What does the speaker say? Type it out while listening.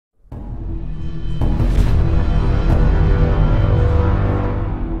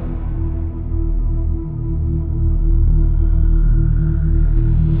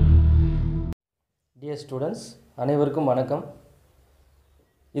Dear students, அனைவருக்கும் வணக்கம்.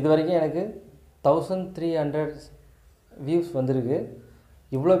 இதுவரைக்கும் எனக்கு 1300 views வந்திருக்கு.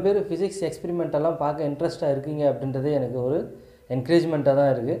 இவ்வளோ பேர் ஃபிசிக்ஸ் எக்ஸ்பெரிமெண்ட் எல்லாம் பார்க்க இன்ட்ரெஸ்டாக இருக்கீங்க அப்படின்றதே எனக்கு ஒரு என்கரேஜ்மெண்ட்டாக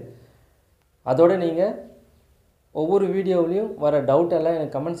தான் இருக்குது. அதோடு நீங்கள் ஒவ்வொரு வீடியோவிலையும் வர டவுட் எல்லாம்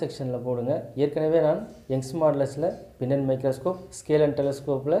எனக்கு கமெண்ட் செக்ஷனில் போடுங்க. ஏற்கனவே நான் Young's மாடுலஸில் பின்னன் microscope, scale and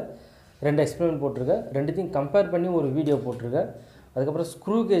டெலஸ்கோப்பில் 2 experiment போட்டிருக்கேன். ரெண்டுத்தையும் கம்பேர் பண்ணி ஒரு வீடியோ போட்டிருக்கேன். அதுக்கப்புறம்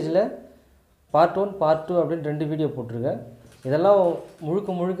ஸ்க்ரூ கேஜில் பார்ட் 1 பார்ட் 2 அப்படின்னு 2 வீடியோ போட்டிருக்கேன். இதெல்லாம்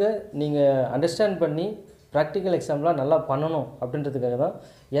முழுக்க நீங்கள் அண்டர்ஸ்டாண்ட் பண்ணி ப்ராக்டிக்கல் எக்ஸாம்லாம் நல்லா பண்ணணும் அப்படின்றதுக்காக தான்.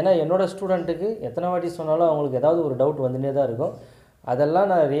 ஏன்னா என்னோடய ஸ்டூடெண்ட்டுக்கு எத்தனை வாட்டி சொன்னாலும் அவங்களுக்கு ஏதாவது ஒரு டவுட் வந்துட்டே தான் இருக்கும். அதெல்லாம்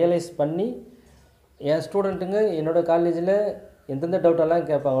நான் ரியலைஸ் பண்ணி என் ஸ்டூடெண்ட்டுங்க என்னோடய காலேஜில் எந்தெந்த டவுட்டெல்லாம்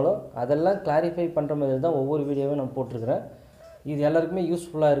கேட்பாங்களோ அதெல்லாம் கிளாரிஃபை பண்ணுற மாதிரி தான் ஒவ்வொரு வீடியோவும் நான் போட்டிருக்கிறேன். இது எல்லாருக்குமே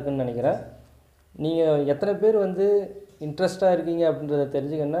யூஸ்ஃபுல்லாக இருக்குதுன்னு நினைக்கிறேன். நீங்கள் எத்தனை பேர் இன்ட்ரெஸ்ட்டாக இருக்கீங்க அப்படின்றத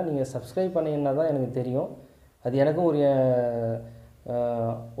தெரிஞ்சுக்கணுன்னா நீங்கள் சப்ஸ்கிரைப் பண்ணிங்கன்னா தான் எனக்கு தெரியும். அது எனக்கும்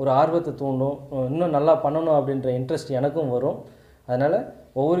ஒரு ஆர்வத்தை தூண்டும். இன்னும் நல்லா பண்ணணும் அப்படின்ற இன்ட்ரெஸ்ட் எனக்கும் வரும். அதனால்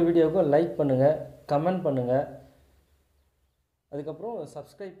ஒவ்வொரு வீடியோவுக்கும் லைக் பண்ணுங்கள், கமெண்ட் பண்ணுங்கள், அதுக்கப்புறம்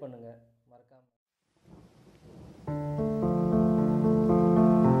சப்ஸ்கிரைப் பண்ணுங்கள் மறக்காமல்.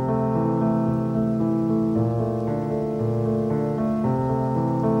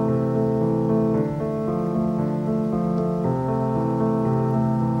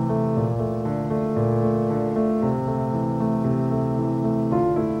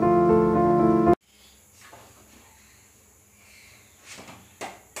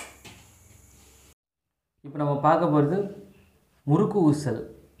 இப்போ நம்ம பார்க்க போகிறது முறுக்கு ஊசல்,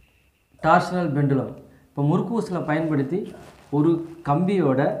 டார்ஷனல் பெண்டுலம். இப்போ முறுக்கு ஊசலை பயன்படுத்தி ஒரு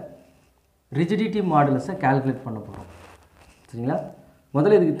கம்பியோட ரிஜிடிட்டி மாடுலஸை கால்குலேட் பண்ண போகிறோம். சரிங்களா?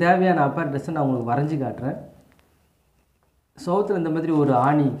 முதல்ல இதுக்கு தேவையான அப்பாரட்டஸை நான் உங்களுக்கு வரைஞ்சி காட்டுறேன். சவுத்தில் இந்த மாதிரி ஒரு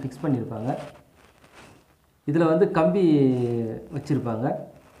ஆணி ஃபிக்ஸ் பண்ணியிருப்பாங்க. இதில் கம்பி வச்சுருப்பாங்க.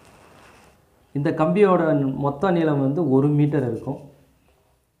 இந்த கம்பியோட மொத்த நீளம் 1 மீட்டர் இருக்கும்.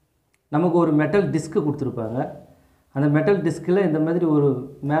 நமக்கு ஒரு மெட்டல் டிஸ்க்கு கொடுத்துருப்பாங்க. அந்த மெட்டல் டிஸ்கில் இந்த மாதிரி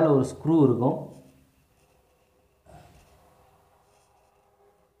மேலே ஒரு ஸ்க்ரூ இருக்கும்.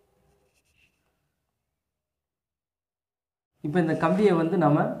 இப்போ இந்த கம்பியை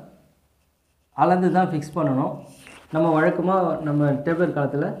நம்ம அளந்து தான் ஃபிக்ஸ் பண்ணணும். நம்ம வழக்கமாக நம்ம டேபிள்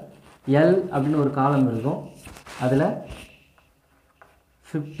காலத்தில் எல் அப்படின்னு ஒரு காலம் இருக்கும். அதில்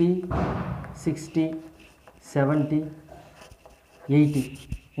 50, 60, 70, 80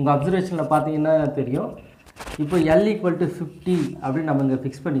 உங்கள் அப்சர்வேஷனில் பார்த்தீங்கன்னா தெரியும். இப்போ L = 50 அப்படின்னு நம்ம இங்கே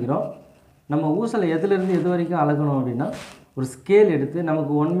ஃபிக்ஸ் பண்ணிக்கிறோம். நம்ம ஊசலை எதுலேருந்து எது வரைக்கும் அளக்கணும் அப்படின்னா, ஒரு ஸ்கேல் எடுத்து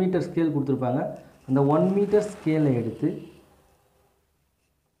நமக்கு 1 மீட்டர் ஸ்கேல் கொடுத்துருப்பாங்க. அந்த 1 மீட்டர் ஸ்கேலை எடுத்து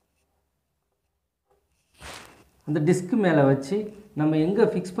அந்த டிஸ்க்கு மேலே வச்சு நம்ம எங்கே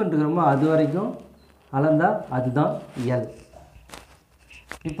ஃபிக்ஸ் பண்ணிருக்கிறோமோ அது வரைக்கும் அளந்தால் அதுதான் L.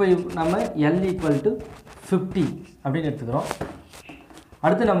 இப்போ நம்ம L = 50 அப்படின்னு எடுத்துக்கிறோம்.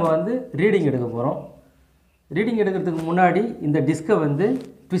 அடுத்து நம்ம ரீடிங் எடுக்க போகிறோம். ரீடிங் எடுக்கிறதுக்கு முன்னாடி இந்த டிஸ்கை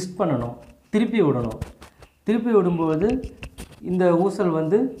ட்விஸ்ட் பண்ணணும், திருப்பி விடணும். திருப்பி விடும்போது இந்த ஊசல்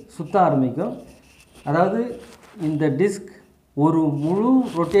சுற்ற ஆரம்பிக்கும். அதாவது இந்த டிஸ்க் ஒரு முழு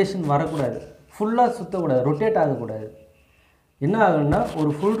ரொட்டேஷன் வரக்கூடாது, ஃபுல்லாக சுற்றக்கூடாது, ரொட்டேட் ஆகக்கூடாது. என்ன ஆகுன்னா ஒரு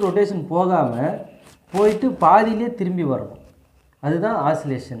ஃபுல் ரொட்டேஷன் போகாமல் போயிட்டு பாதியிலே திரும்பி வரணும். அதுதான்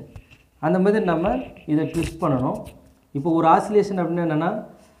ஆசிலேஷன். அந்த மாதிரி நம்ம இதை ட்விஸ்ட் பண்ணணும். இப்போ ஒரு ஆசிலேஷன் அப்படின்னா என்னென்னா,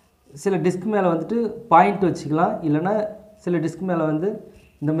 சில டிஸ்க் மேலே பாயிண்ட் வச்சுக்கலாம், இல்லைனா சில டிஸ்க் மேலே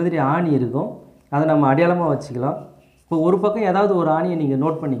இந்த மாதிரி ஆணி இருக்கும், அதை நம்ம அடையாளமாக வச்சுக்கலாம். இப்போ ஒரு பக்கம் ஏதாவது ஒரு ஆணியை நீங்கள்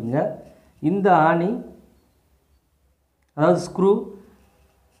நோட் பண்ணிக்கோங்க. இந்த ஆணி அதாவது ஸ்க்ரூ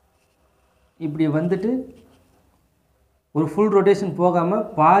இப்படி ஒரு ஃபுல் ரொட்டேஷன் போகாமல்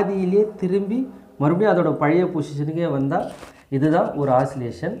பாதியிலே திரும்பி மறுபடியும் அதோட பழைய பொசிஷனுக்கே வந்தால் இதுதான் ஒரு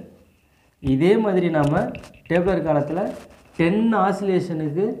ஆசிலேஷன். இதே மாதிரி நம்ம டேப்லர் காலத்தில் 10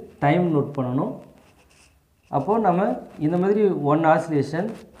 ஆசிலேஷனுக்கு டைம் நோட் பண்ணணும். அப்போது நம்ம இந்த மாதிரி 1 ஆசிலேஷன்,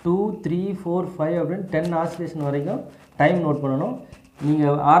 2, 3, 4, 5 அப்படின்னு 10 ஆசிலேஷன் வரைக்கும் டைம் நோட் பண்ணணும்.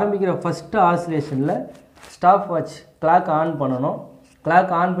 நீங்கள் ஆரம்பிக்கிற first ஆசிலேஷனில் stop watch clock on பண்ணணும்.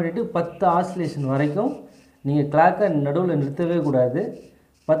 கிளாக் ஆன் பண்ணிவிட்டு 10 ஆசிலேஷன் வரைக்கும் நீங்கள் கிளாக்கை நடுவில் நிறுத்தவே கூடாது.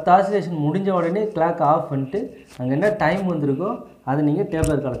 10 ஆசிலேஷன் முடிஞ்ச உடனே கிளாக் ஆஃப் பண்ணிட்டு அங்கே என்ன டைம் வந்திருக்கோ அதை நீங்கள்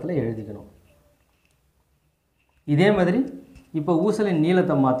டேப்லர் காலத்தில் எழுதிக்கணும். இதே மாதிரி இப்போ ஊசலின்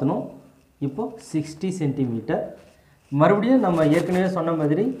நீளத்தை மாற்றணும். இப்போது 60 சென்டிமீட்டர். மறுபடியும் நம்ம ஏற்கனவே சொன்ன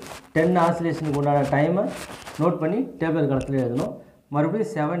மாதிரி 10 ஆசிலேஷனுக்கு உண்டான டைமை நோட் பண்ணி டேப்லர் காலத்தில் எழுதணும்.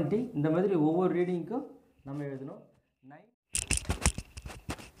 மறுபடியும் 70. இந்த மாதிரி ஒவ்வொரு ரீடிங்க்கும் நம்ம எழுதணும். 9.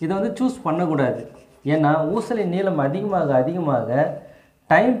 இதை சூஸ் பண்ணக்கூடாது. ஏன்னா ஊசலின் நீளம் அதிகமாக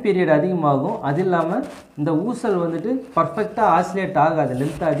டைம் பீரியட் அதிகமாகும். அது இல்லாமல் இந்த ஊசல் வந்துட்டு பர்ஃபெக்டாக ஆசிலேட் ஆகாது,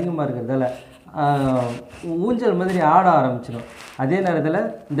 லென்த் அதிகமாக இருக்கிறதால ஊஞ்சல் மாதிரி ஆட ஆரம்பிச்சிடும். அதே நேரத்தில்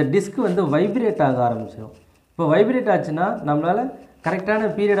இந்த டிஸ்க் வந்து வைப்ரேட் ஆக ஆரம்பிச்சிடும். இப்போ வைப்ரேட் ஆச்சுன்னா நம்மளால் கரெக்டான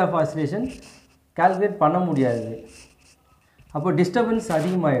பீரியட் ஆஃப் ஆசிலேஷன் கால்குலேட் பண்ண முடியாது. அப்போ டிஸ்டர்பன்ஸ்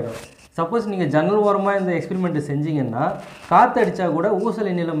அதிகமாகிடும். சப்போஸ் நீங்கள் ஜன்னல் ஓரமாக இந்த எக்ஸ்பெரிமெண்ட்டு செஞ்சிங்கன்னா காற்று அடித்தா கூட ஊசல்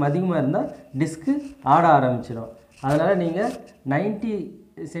நீளம் அதிகமாக இருந்தால் டிஸ்க்கு ஆட ஆரம்பிச்சிடும். அதனால் நீங்கள் 90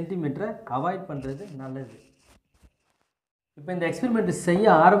 சென்டிமீட்டரை அவாய்ட் பண்ணுறது நல்லது. இப்போ இந்த எக்ஸ்பெரிமெண்ட்டு செய்ய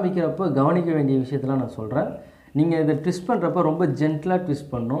ஆரம்பிக்கிறப்போ கவனிக்க வேண்டிய விஷயத்தெல்லாம் நான் சொல்கிறேன். நீங்கள் இதை ட்விஸ்ட் பண்ணுறப்போ ரொம்ப ஜென்டலாக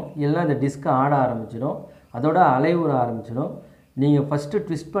ட்விஸ்ட் பண்ணணும், இல்லைனா இந்த டிஸ்க்கை ஆட ஆரம்பிச்சிடும், அதோட அலைவுற ஆரம்பிச்சிடும். நீங்கள் ஃபஸ்ட்டு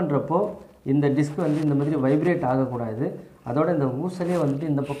ட்விஸ்ட் பண்ணுறப்போ இந்த டிஸ்க் வந்து இந்த மாதிரி வைப்ரேட் ஆகக்கூடாது, அதோட இந்த ஊசலே வந்துட்டு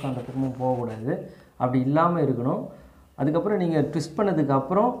இந்த பக்கம் அந்த பக்கமும் போகக்கூடாது, அப்படி இல்லாமல் இருக்கணும். அதுக்கப்புறம் நீங்கள் ட்விஸ்ட்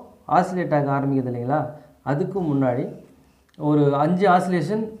பண்ணதுக்கப்புறம் ஆசிலேட் ஆக ஆரம்பிக்கிறது இல்லைங்களா, அதுக்கு முன்னாடி ஒரு 5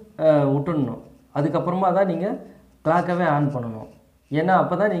 ஆசிலேஷன் விட்டுடணும். அதுக்கப்புறமா தான் நீங்கள் கிளாக்கவே ஆன் பண்ணணும். ஏன்னா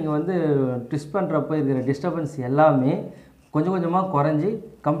அப்போ தான் நீங்கள் வந்து ட்விஸ்ட் பண்ணுறப்போ இருக்கிற டிஸ்டர்பன்ஸ் எல்லாமே கொஞ்சம் கொஞ்சமாக குறைஞ்சி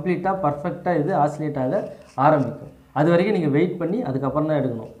கம்ப்ளீட்டாக பர்ஃபெக்டாக இது ஆசிலேட் ஆக ஆரம்பிக்கும். அது வரைக்கும் நீங்கள் வெயிட் பண்ணி அதுக்கப்புறம் தான்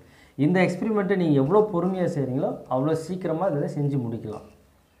எடுக்கணும். இந்த எக்ஸ்பெரிமெண்ட்டை நீங்கள் எவ்வளோ பொறுமையாக செய்கிறீங்களோ அவ்வளோ சீக்கிரமாக இதை செஞ்சு முடிக்கலாம்.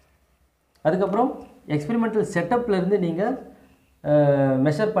 அதுக்கப்புறம் எக்ஸ்பெரிமெண்டல் செட்டப்லேருந்து நீங்கள்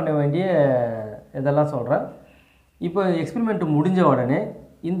மெஷர் பண்ண வேண்டிய இதெல்லாம் சொல்கிறேன். இப்போ எக்ஸ்பெரிமெண்ட்டு முடிஞ்ச உடனே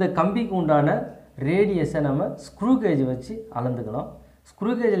இந்த கம்பிக்கு உண்டான ரேடியஸை நம்ம ஸ்க்ரூ கேஜ் வச்சு அளந்துக்கலாம்.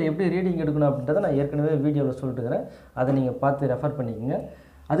 ஸ்க்ரூ கேஜில் எப்படி ரீடிங் எடுக்கணும் அப்படின்றத நான் ஏற்கனவே வீடியோவில் சொல்லிட்டுக்கிறேன், அதை நீங்கள் பார்த்து ரெஃபர் பண்ணிக்கோங்க.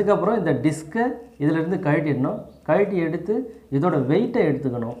 அதுக்கப்புறம் இந்த டிஸ்கை இதிலேருந்து கழட்டிடணும். கழட்டி எடுத்து இதோட வெயிட்டை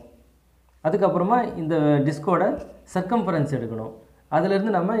எடுத்துக்கணும். அதுக்கப்புறமா இந்த டிஸ்கோட சர்க்கம்ஃபரன்ஸ் எடுக்கணும்.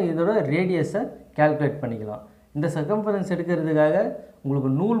 அதிலேருந்து நம்ம இதோட ரேடியஸை கால்குலேட் பண்ணிக்கலாம். இந்த சர்க்கம்ஃபரன்ஸ் எடுக்கிறதுக்காக உங்களுக்கு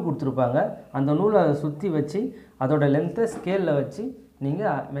நூல் கொடுத்துருப்பாங்க. அந்த நூலை அதை சுற்றி வச்சு அதோட லென்த்தை ஸ்கேலில் வச்சு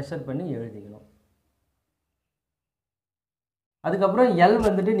நீங்கள் மெஷர் பண்ணி எழுதிக்கணும். அதுக்கப்புறம் எல்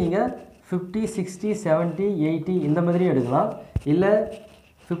வந்துட்டு நீங்கள் 50, 60, 70, 80 இந்த மாதிரி எடுக்கலாம். இல்லை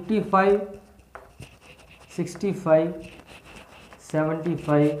 55, 65,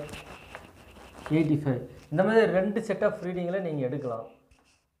 75, 85 இந்த மாதிரி 2 செட் ஆஃப் ரீடிங்கில் நீங்கள் எடுக்கலாம்.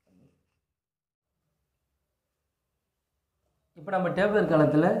 இப்போ நம்ம டேபிள்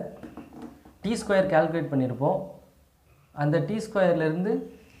காலத்தில் டி ஸ்கொயர் கால்குலேட் பண்ணியிருப்போம். அந்த டி ஸ்கொயர்லேருந்து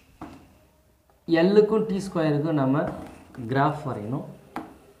எல்லுக்கும் டி ஸ்கொயருக்கும் நம்ம கிராஃப் வரையணும்.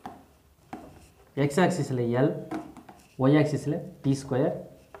 X ஆக்சிஸில் L, Y ஆக்சிஸில் D square.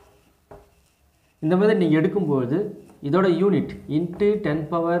 இந்த மாதிரி நீங்கள் எடுக்கும்போது இதோட யூனிட் இன்ட்டு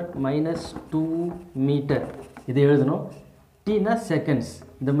 10⁻⁻2 மீட்டர் இது எழுதணும். டீனா செகண்ட்ஸ்,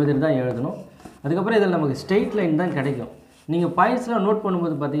 இந்த மாதிரி தான் எழுதணும். அதுக்கப்புறம் இதில் நமக்கு ஸ்ட்ரெயிட் லைன் தான் கிடைக்கும். நீங்கள் பாயிண்ட்ஸ்லாம் நோட்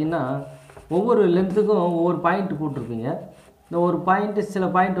பண்ணும்போது பார்த்தீங்கன்னா ஒவ்வொரு லென்த்துக்கும் ஒவ்வொரு பாயிண்ட் போட்டிருப்பீங்க. இந்த ஒரு பாயிண்ட்டு சில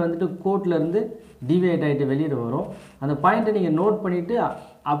பாயிண்ட் வந்துட்டு கோட்லேருந்து டிவைட் ஆகிட்டு வெளியில் வரும். அந்த பாயிண்ட்டை நீங்கள் நோட் பண்ணிவிட்டு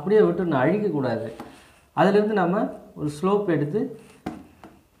அப்படியே விட்டு நான் அழிக்கக்கூடாது. அதிலேருந்து நம்ம ஒரு ஸ்லோப் எடுத்து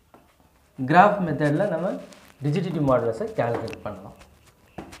கிராஃப் மெத்தடில் நம்ம ரிஜிடிட்டி மாடுலஸை கால்குலேட் பண்ணலாம்.